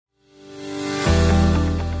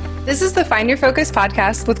This is the Find Your Focus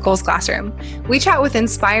podcast with Kohl's Classroom. We chat with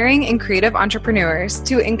inspiring and creative entrepreneurs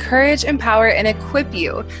to encourage, empower, and equip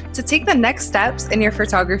you to take the next steps in your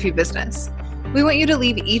photography business. We want you to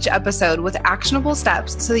leave each episode with actionable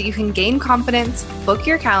steps so that you can gain confidence, book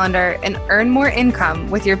your calendar, and earn more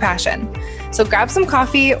income with your passion. So grab some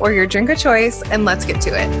coffee or your drink of choice and let's get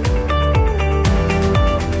to it.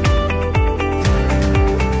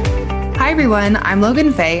 Hi everyone, I'm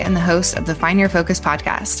Logan Faye and the host of the Find Your Focus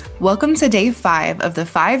podcast. Welcome to day 5 of the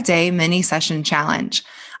 5-day mini session challenge.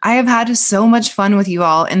 I have had so much fun with you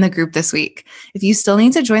all in the group this week. If you still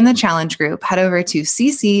need to join the challenge group, head over to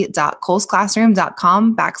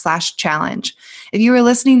cc.kohlsclassroom.com/challenge. If you were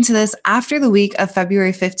listening to this after the week of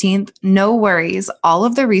February 15th, no worries. All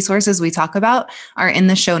of the resources we talk about are in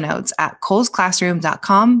the show notes at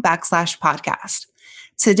kohlsclassroom.com/podcast.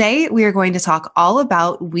 Today, we are going to talk all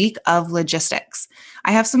about week of logistics.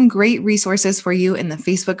 I have some great resources for you in the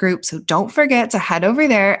Facebook group, so don't forget to head over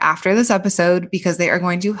there after this episode because they are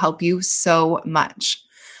going to help you so much.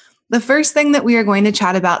 The first thing that we are going to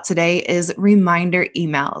chat about today is reminder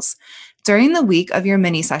emails. During the week of your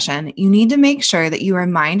mini session, you need to make sure that you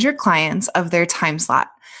remind your clients of their time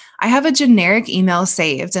slot. I have a generic email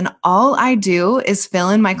saved, and all I do is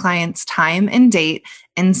fill in my client's time and date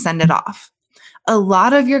and send it off. A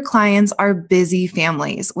lot of your clients are busy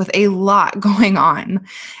families with a lot going on.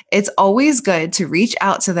 It's always good to reach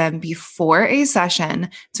out to them before a session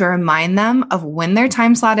to remind them of when their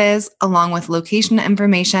time slot is, along with location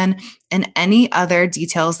information and any other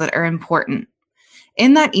details that are important.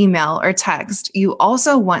 In that email or text, you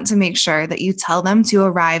also want to make sure that you tell them to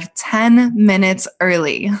arrive 10 minutes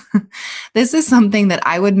early. This is something that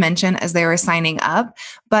I would mention as they were signing up,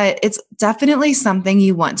 but it's definitely something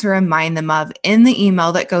you want to remind them of in the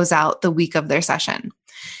email that goes out the week of their session.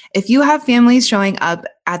 If you have families showing up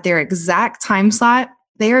at their exact time slot,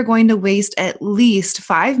 they are going to waste at least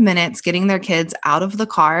 5 minutes getting their kids out of the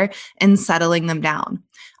car and settling them down.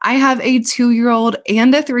 I have a 2-year-old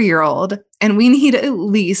and a 3-year-old, and we need at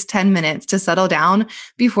least 10 minutes to settle down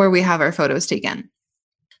before we have our photos taken.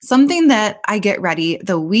 Something that I get ready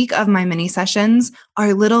the week of my mini sessions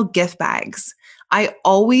are little gift bags. I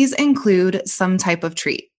always include some type of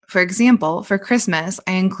treat. For example, for Christmas,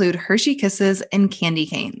 I include Hershey Kisses and candy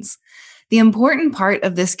canes. The important part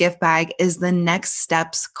of this gift bag is the next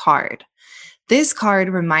steps card. This card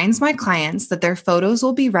reminds my clients that their photos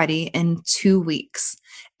will be ready in 2 weeks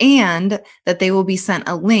and that they will be sent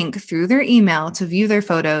a link through their email to view their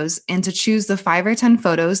photos and to choose the 5 or 10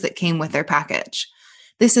 photos that came with their package.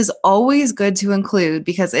 This is always good to include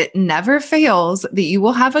because it never fails that you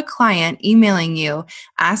will have a client emailing you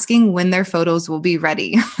asking when their photos will be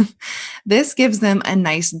ready. This gives them a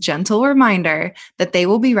nice, gentle reminder that they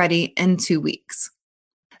will be ready in 2 weeks.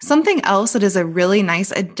 Something else that is a really nice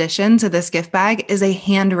addition to this gift bag is a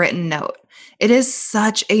handwritten note. It is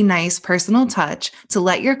such a nice personal touch to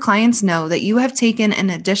let your clients know that you have taken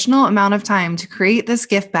an additional amount of time to create this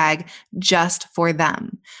gift bag just for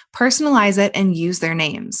them. Personalize it and use their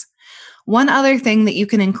names. One other thing that you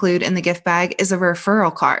can include in the gift bag is a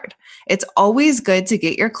referral card. It's always good to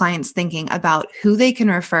get your clients thinking about who they can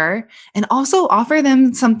refer and also offer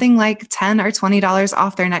them something like $10 or $20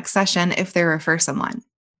 off their next session if they refer someone.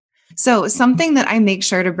 So something that I make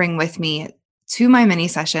sure to bring with me to my mini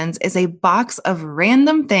sessions is a box of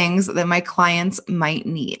random things that my clients might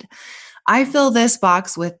need. I fill this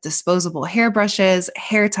box with disposable hairbrushes,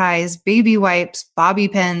 hair ties, baby wipes, bobby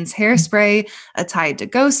pins, hairspray, a Tide to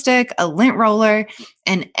Go stick, a lint roller,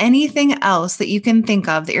 and anything else that you can think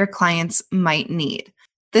of that your clients might need.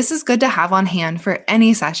 This is good to have on hand for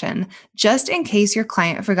any session, just in case your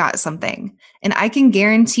client forgot something. And I can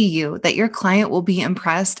guarantee you that your client will be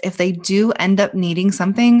impressed if they do end up needing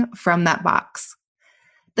something from that box.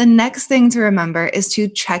 The next thing to remember is to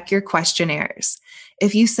check your questionnaires.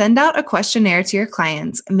 If you send out a questionnaire to your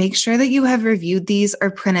clients, make sure that you have reviewed these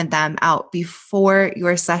or printed them out before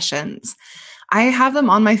your sessions. I have them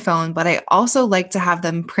on my phone, but I also like to have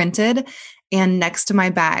them printed and next to my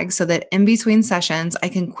bag so that in between sessions, I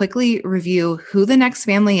can quickly review who the next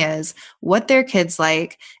family is, what their kids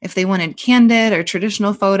like, if they wanted candid or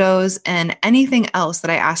traditional photos, and anything else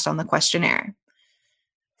that I asked on the questionnaire.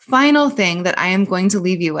 Final thing that I am going to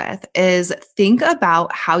leave you with is think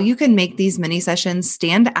about how you can make these mini sessions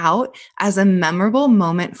stand out as a memorable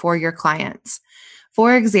moment for your clients.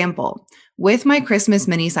 For example, with my Christmas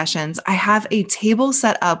mini sessions, I have a table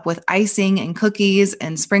set up with icing and cookies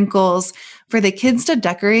and sprinkles for the kids to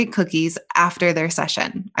decorate cookies after their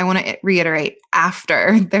session. I want to reiterate,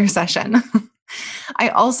 after their session. I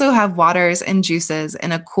also have waters and juices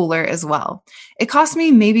in a cooler as well. It cost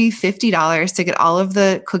me maybe $50 to get all of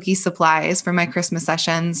the cookie supplies for my Christmas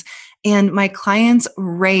sessions, and my clients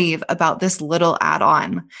rave about this little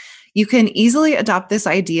add-on. You can easily adopt this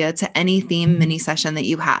idea to any theme mini session that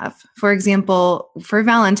you have. For example, for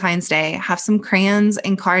Valentine's Day, have some crayons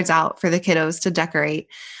and cards out for the kiddos to decorate.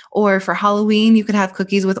 Or for Halloween, you could have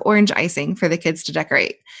cookies with orange icing for the kids to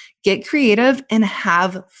decorate. Get creative and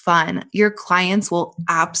have fun. Your clients will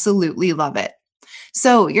absolutely love it.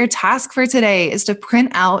 So your task for today is to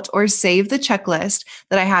print out or save the checklist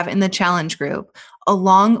that I have in the challenge group,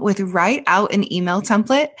 along with write out an email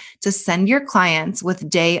template to send your clients with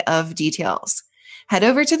day of details. Head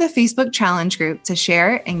over to the Facebook challenge group to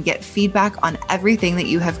share and get feedback on everything that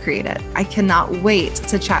you have created. I cannot wait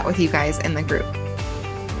to chat with you guys in the group.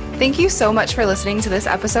 Thank you so much for listening to this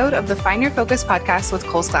episode of the Find Your Focus podcast with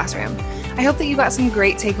Kohl's Classroom. I hope that you got some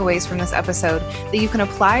great takeaways from this episode that you can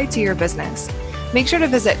apply to your business. Make sure to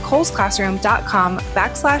visit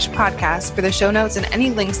kohlsclassroom.com/podcast for the show notes and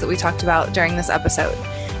any links that we talked about during this episode.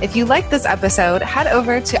 If you like this episode, head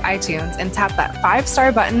over to iTunes and tap that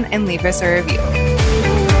 5-star button and leave us a review.